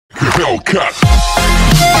Hellcat.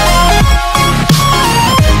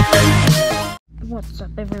 What's up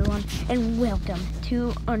everyone, and welcome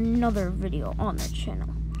to another video on the channel.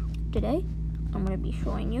 Today, I'm going to be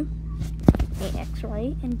showing you an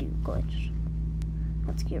X-ray and dupe glitch.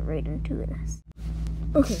 Let's get right into this.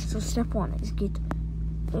 Okay, so step one is get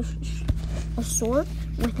a sword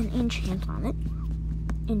with an enchant on it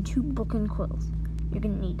and 2 book and quills. You're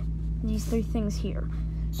going to need these 3 things here.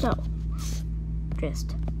 So,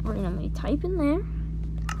 just randomly type in there,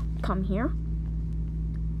 come here,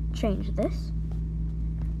 change this,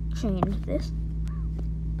 and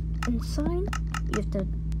sign. You have to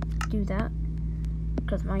do that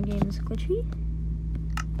because my game is glitchy,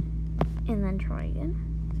 and then try again,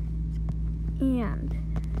 and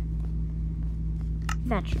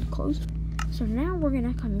that should close. So now we're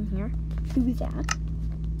gonna come in here, do that.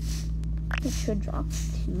 It should drop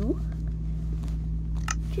 2.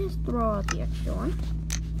 Just throw out the extra one,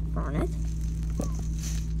 burn it,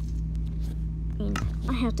 and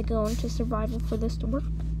I have to go into survival for this to work.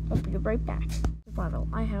 I'll be right back. Survival,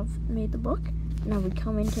 I have made the book. Now we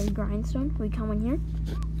come into the grindstone, we come in here,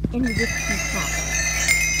 and we just keep tapping.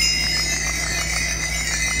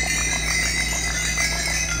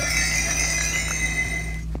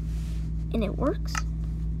 And it works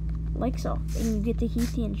like so, and you get to heat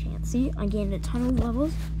the enchant. See, I gained a ton of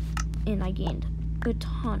levels, and I gained a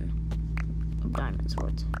ton of diamond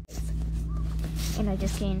swords. And I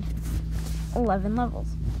just gained 11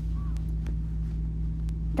 levels.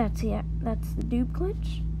 That's it. That's the dupe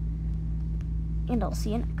glitch. And I'll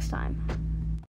see you next time.